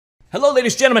Hello,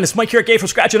 ladies and gentlemen, it's Mike here at Game from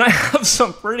Scratch, and I have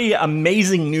some pretty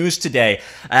amazing news today.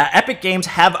 Epic Games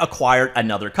have acquired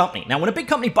another company. Now, when a big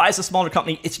company buys a smaller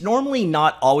company, it's normally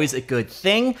not always a good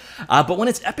thing, but when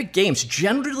it's Epic Games,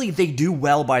 generally they do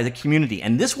well by the community,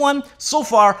 and this one, so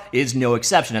far, is no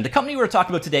exception. And the company we're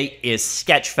talking about today is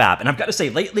Sketchfab, and I've got to say,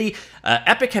 lately,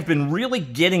 Epic have been really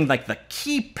getting like the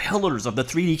key pillars of the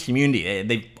 3D community.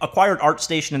 They've acquired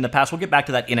ArtStation in the past, we'll get back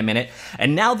to that in a minute,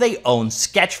 and now they own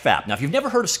Sketchfab. Now, if you've never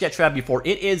heard of Sketchfab before,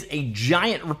 it is a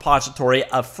giant repository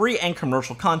of free and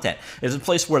commercial content. It's a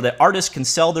place where the artists can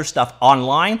sell their stuff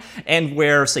online and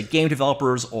where, say, game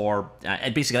developers or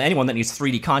basically anyone that needs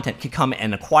 3D content can come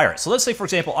and acquire it. So let's say, for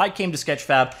example, I came to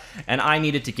Sketchfab and I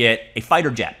needed to get a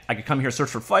fighter jet. I could come here, search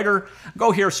for fighter,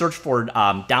 go here, search for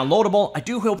downloadable. I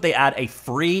do hope they add a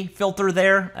free filter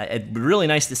there. It'd be really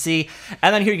nice to see.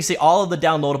 And then here you can see all of the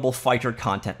downloadable fighter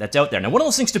content that's out there. Now, one of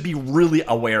those things to be really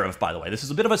aware of, by the way, this is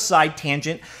a bit of a side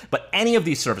tangent, but any of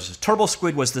these services, Turbo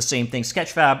Squid was the same thing,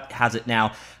 Sketchfab has it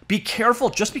now. Be careful,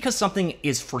 just because something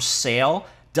is for sale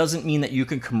doesn't mean that you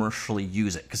can commercially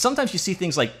use it. Because sometimes you see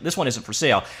things like, this one isn't for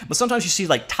sale, but sometimes you see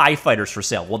like TIE fighters for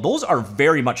sale. Well, those are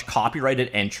very much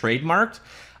copyrighted and trademarked.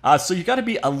 So you got to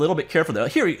be a little bit careful there.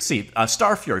 Here you see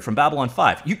Star Fury from Babylon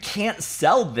 5. You can't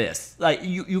sell this. Like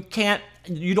you can't.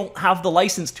 You don't have the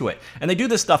license to it. And they do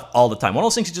this stuff all the time. One of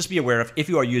those things to just be aware of if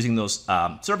you are using those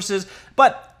services.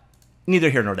 But neither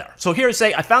here nor there. So here,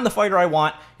 say, I found the fighter I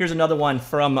want. Here's another one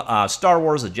from Star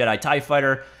Wars, a Jedi TIE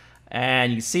fighter.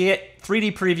 And you can see it,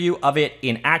 3D preview of it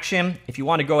in action. If you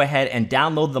want to go ahead and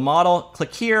download the model,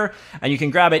 click here, and you can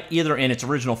grab it either in its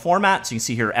original format, so you can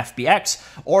see here FBX,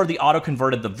 or the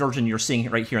auto-converted, the version you're seeing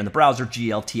right here in the browser,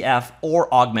 GLTF,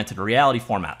 or augmented reality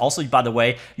format. Also, by the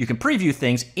way, you can preview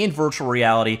things in virtual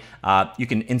reality. You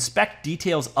can inspect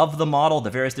details of the model, the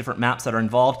various different maps that are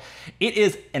involved. It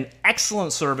is an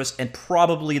excellent service and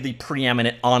probably the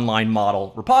preeminent online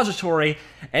model repository,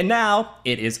 and now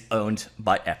it is owned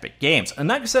by Epic Games. And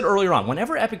like I said earlier on,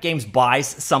 whenever Epic Games buys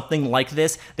something like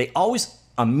this, they always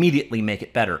immediately make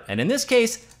it better. And in this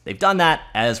case, they've done that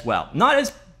as well. Not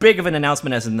as big of an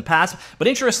announcement as in the past, but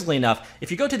interestingly enough,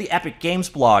 if you go to the Epic Games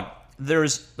blog, there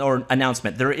is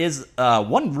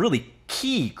one really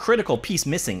key critical piece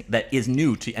missing that is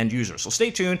new to end users. So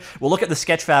stay tuned. We'll look at the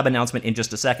Sketchfab announcement in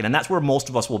just a second, and that's where most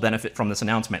of us will benefit from this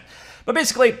announcement. But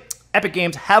basically, Epic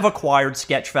Games have acquired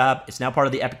Sketchfab. It's now part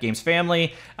of the Epic Games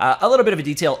family. A little bit of a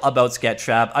detail about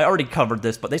Sketchfab. I already covered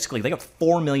this, but basically they got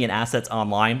 4 million assets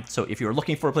online. So if you're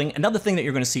looking for a thing, another thing that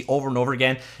you're going to see over and over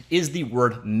again is the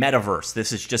word metaverse.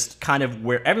 This is just kind of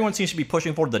where everyone seems to be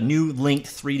pushing for the new linked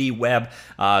 3D web.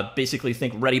 Basically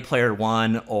think Ready Player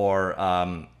One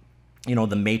or you know,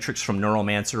 the Matrix from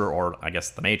Neuromancer, or I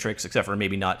guess the Matrix, except for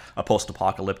maybe not a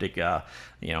post-apocalyptic,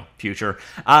 you know, future.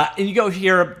 And you go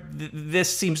here,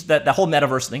 this seems that the whole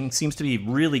metaverse thing seems to be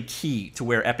really key to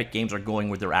where Epic Games are going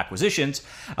with their acquisitions.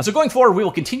 So going forward, we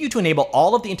will continue to enable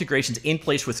all of the integrations in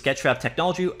place with Sketchfab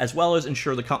technology, as well as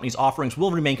ensure the company's offerings will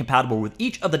remain compatible with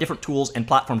each of the different tools and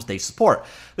platforms they support.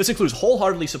 This includes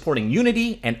wholeheartedly supporting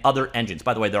Unity and other engines.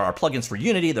 By the way, there are plugins for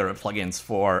Unity, there are plugins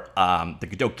for the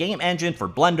Godot game engine, for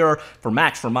Blender, for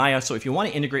Max, for Maya. So if you want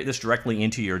to integrate this directly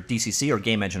into your DCC or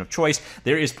game engine of choice,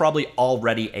 there is probably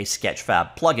already a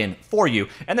Sketchfab plugin for you,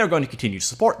 and they're going to continue to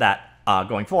support that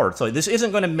going forward. So this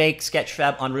isn't going to make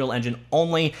Sketchfab Unreal Engine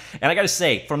only, and I got to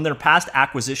say, from their past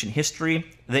acquisition history,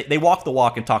 they walk the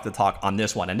walk and talk the talk on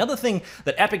this one. Another thing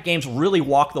that Epic Games really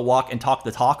walk the walk and talk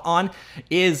the talk on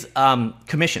is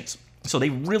commissions. So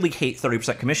they really hate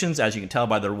 30% commissions, as you can tell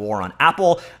by their war on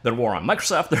Apple, their war on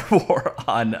Microsoft, their war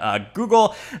on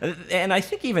Google, and I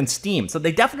think even Steam. So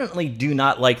they definitely do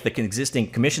not like the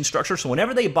existing commission structure. So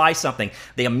whenever they buy something,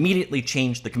 they immediately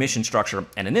change the commission structure.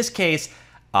 And in this case,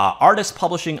 artists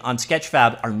publishing on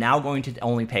Sketchfab are now going to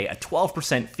only pay a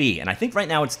 12% fee. And I think right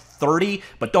now it's 30,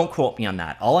 but don't quote me on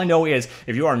that. All I know is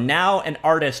if you are now an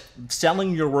artist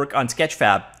selling your work on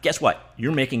Sketchfab, guess what?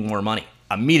 You're making more money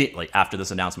immediately after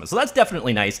this announcement. So that's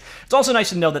definitely nice. It's also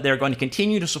nice to know that they're going to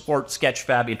continue to support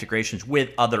Sketchfab integrations with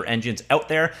other engines out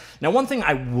there. Now, one thing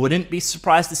I wouldn't be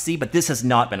surprised to see, but this has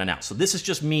not been announced. So this is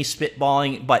just me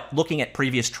spitballing, but looking at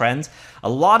previous trends. A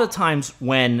lot of times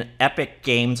when Epic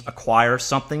Games acquire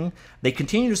something, they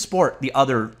continue to support the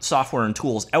other software and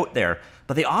tools out there,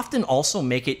 but they often also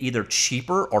make it either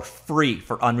cheaper or free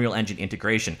for Unreal Engine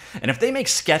integration. And if they make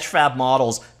Sketchfab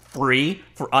models free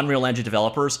for Unreal Engine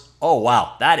developers, oh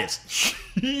wow, that is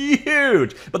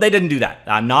huge. But they didn't do that.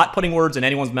 I'm not putting words in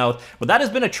anyone's mouth, but that has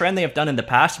been a trend they have done in the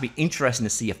past. It'd be interesting to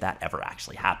see if that ever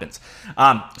actually happens.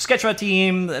 Sketchfab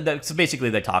team, so basically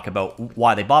they talk about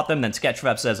why they bought them, then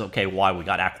Sketchfab says, okay, why we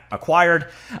got acquired.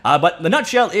 But the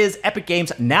nutshell is Epic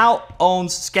Games now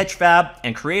owns Sketchfab,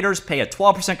 and creators pay a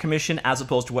 12% commission as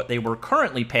opposed to what they were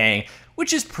currently paying,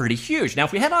 which is pretty huge. Now,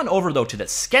 if we head on over, though, to the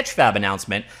Sketchfab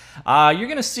announcement, you're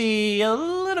going to see a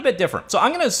little bit different. So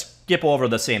I'm going to skip over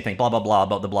the same thing, blah, blah, blah,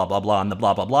 about the blah, blah, blah, and the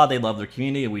blah, blah, blah. They love their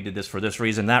community. We did this for this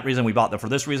reason, that reason. We bought them for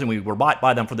this reason. We were bought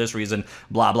by them for this reason,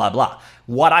 blah, blah, blah.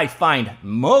 What I find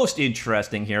most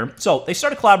interesting here, so they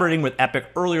started collaborating with Epic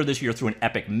earlier this year through an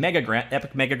Epic Mega Grant.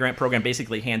 Epic Mega Grant program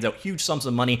basically hands out huge sums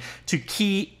of money to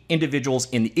key individuals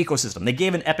in the ecosystem. They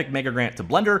gave an Epic Mega Grant to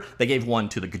Blender. They gave one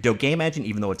to the Godot game engine,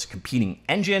 even though it's a competing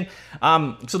engine.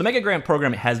 So the Mega Grant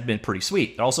program has been pretty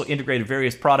sweet. It also integrated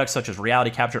various products such as Reality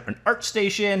Capture and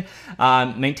ArtStation,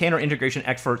 maintainer integration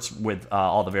experts with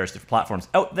all the various different platforms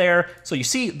out there. So you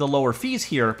see the lower fees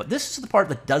here, but this is the part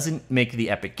that doesn't make the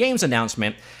Epic Games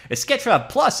announcement. Sketchfab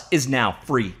Plus is now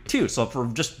free too. So for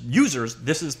just users,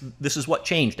 this is what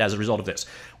changed as a result of this.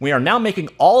 We are now making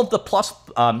all of the Plus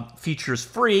features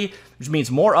free, which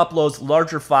means more uploads,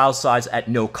 larger file size at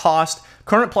no cost.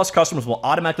 Current Plus customers will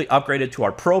automatically upgrade it to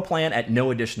our Pro plan at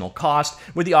no additional cost,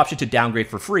 with the option to downgrade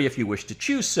for free if you wish to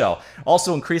choose so.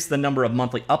 Also increase the number of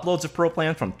monthly uploads of Pro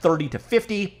plan from 30 to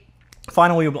 50.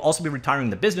 Finally, we will also be retiring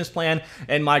the business plan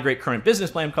and migrate current business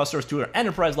plan customers to our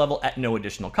enterprise level at no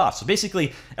additional cost. So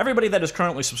basically, everybody that is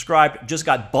currently subscribed just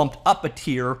got bumped up a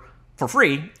tier for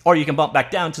free, or you can bump back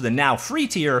down to the now free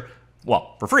tier,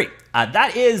 well, for free.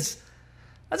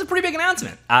 That's a pretty big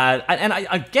announcement.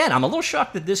 Again, I'm a little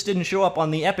shocked that this didn't show up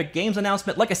on the Epic Games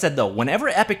announcement. Like I said, though, whenever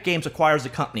Epic Games acquires a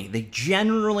company, they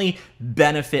generally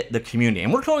benefit the community.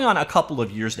 And we're going on a couple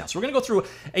of years now. So we're going to go through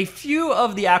a few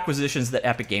of the acquisitions that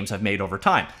Epic Games have made over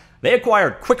time. They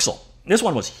acquired Quixel. This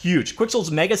one was huge. Quixel's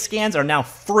Mega Scans are now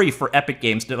free for Epic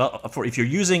Games. If you're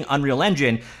using Unreal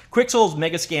Engine, Quixel's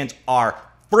Mega Scans are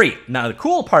free. Now, the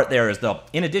cool part there is, though,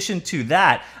 in addition to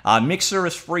that, Mixer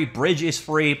is free, Bridge is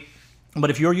free. But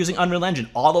if you're using Unreal Engine,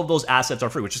 all of those assets are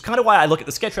free, which is kind of why I look at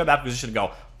the Sketchfab acquisition and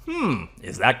go,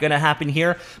 is that going to happen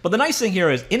here? But the nice thing here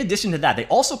is, in addition to that, they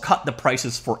also cut the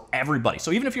prices for everybody.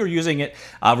 So even if you're using it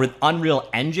with Unreal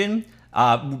Engine,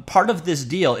 part of this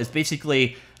deal is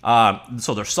basically,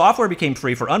 so their software became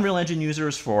free for Unreal Engine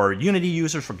users, for Unity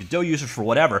users, for Godot users, for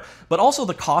whatever, but also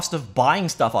the cost of buying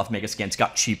stuff off Megascans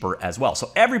got cheaper as well.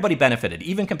 So everybody benefited,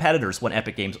 even competitors, when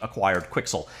Epic Games acquired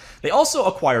Quixel. They also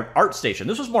acquired ArtStation.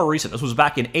 This was more recent. This was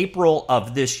back in April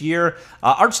of this year.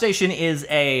 ArtStation is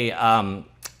a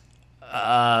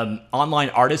online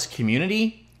artist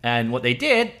community. And what they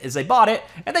did is they bought it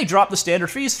and they dropped the standard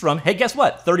fees from, hey, guess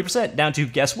what, 30% down to,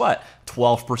 guess what,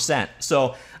 12%.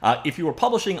 So if you were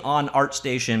publishing on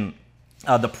ArtStation,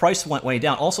 the price went way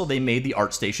down. Also, they made the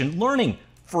ArtStation Learning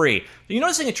free. You're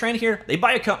noticing a trend here. They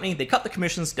buy a company, they cut the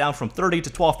commissions down from 30 to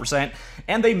 12%,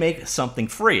 and they make something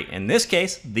free. In this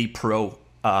case, the Pro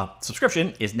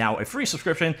subscription is now a free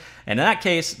subscription. And in that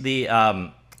case, the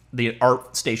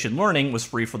ArtStation Learning was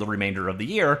free for the remainder of the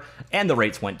year, and the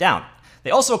rates went down. They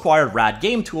also acquired Rad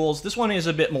Game Tools. This one is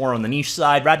a bit more on the niche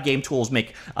side. Rad Game Tools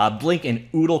make Blink and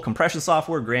Oodle compression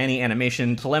software, Granny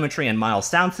animation, telemetry, and Miles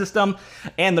sound system.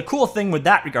 And the cool thing with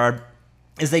that regard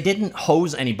is they didn't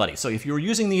hose anybody. So if you were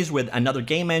using these with another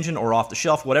game engine or off the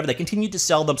shelf, whatever, they continued to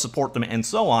sell them, support them, and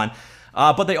so on.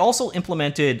 But they also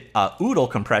implemented Oodle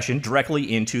compression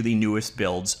directly into the newest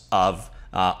builds of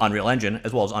Unreal Engine,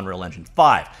 as well as Unreal Engine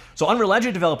 5. So Unreal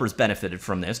Engine developers benefited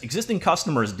from this. Existing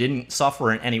customers didn't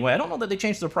suffer in any way. I don't know that they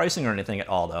changed their pricing or anything at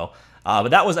all, though. But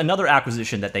that was another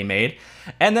acquisition that they made.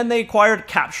 And then they acquired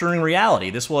Capturing Reality.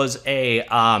 This was a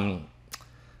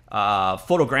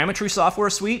photogrammetry software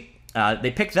suite.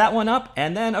 They picked that one up,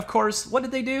 and then, of course, what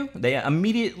did they do? They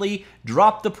immediately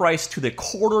dropped the price to the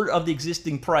quarter of the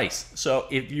existing price. So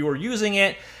if you were using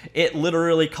it, it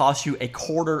literally costs you a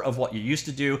quarter of what you used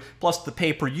to do. Plus, the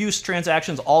pay-per-use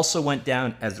transactions also went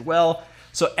down as well.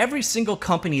 So every single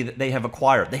company that they have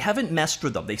acquired, they haven't messed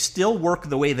with them. They still work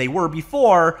the way they were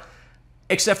before,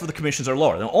 except for the commissions are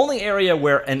lower. The only area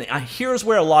where, and here's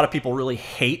where a lot of people really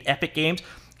hate Epic Games,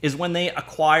 is when they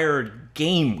acquired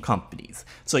game companies.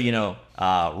 So, you know,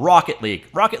 Rocket League.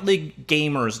 Rocket League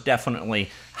gamers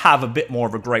definitely have a bit more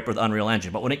of a gripe with Unreal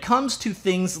Engine. But when it comes to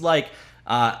things like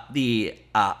the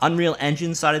Unreal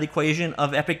Engine side of the equation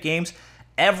of Epic Games,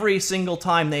 every single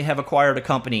time they have acquired a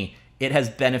company, it has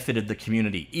benefited the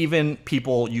community, even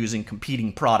people using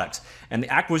competing products. And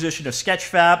the acquisition of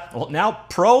Sketchfab, well, now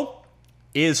Pro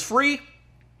is free.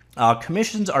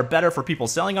 Commissions are better for people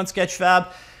selling on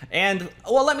Sketchfab. And,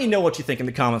 well, let me know what you think in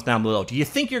the comments down below. Do you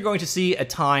think you're going to see a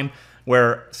time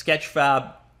where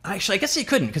Sketchfab... Actually, I guess you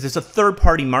couldn't because it's a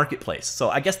third-party marketplace.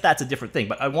 So I guess that's a different thing.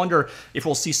 But I wonder if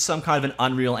we'll see some kind of an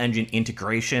Unreal Engine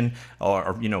integration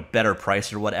or better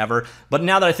price or whatever. But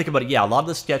now that I think about it, yeah, a lot of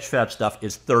the Sketchfab stuff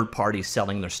is third-party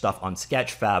selling their stuff on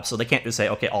Sketchfab. So they can't just say,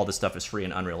 okay, all this stuff is free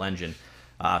in Unreal Engine.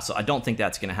 So I don't think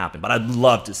that's going to happen. But I'd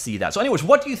love to see that. So anyways,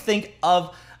 what do you think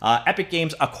of Epic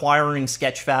Games acquiring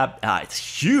Sketchfab?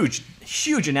 It's huge.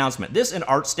 Huge announcement. This and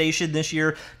ArtStation this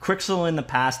year, Quixel in the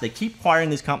past, they keep acquiring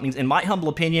these companies. In my humble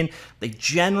opinion, they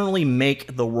generally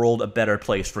make the world a better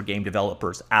place for game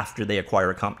developers after they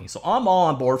acquire a company. So I'm all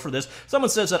on board for this. Someone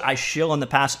says that I shill in the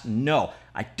past. No,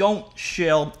 I don't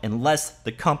shill unless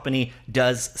the company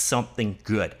does something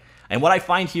good. And what I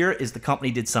find here is the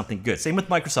company did something good. Same with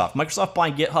Microsoft. Microsoft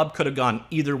buying GitHub could have gone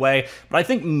either way, but I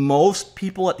think most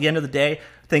people at the end of the day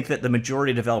think that the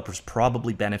majority of developers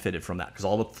probably benefited from that because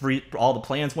all the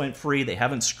plans went free, they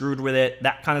haven't screwed with it,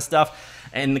 that kind of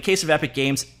stuff. And in the case of Epic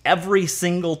Games, every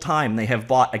single time they have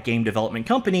bought a game development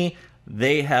company,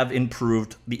 they have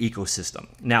improved the ecosystem.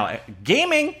 Now,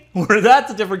 gaming, where that's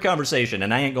a different conversation,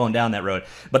 and I ain't going down that road.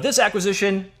 But this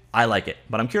acquisition, I like it.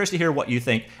 But I'm curious to hear what you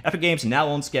think. Epic Games now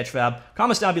owns Sketchfab.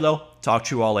 Comments down below. Talk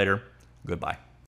to you all later. Goodbye.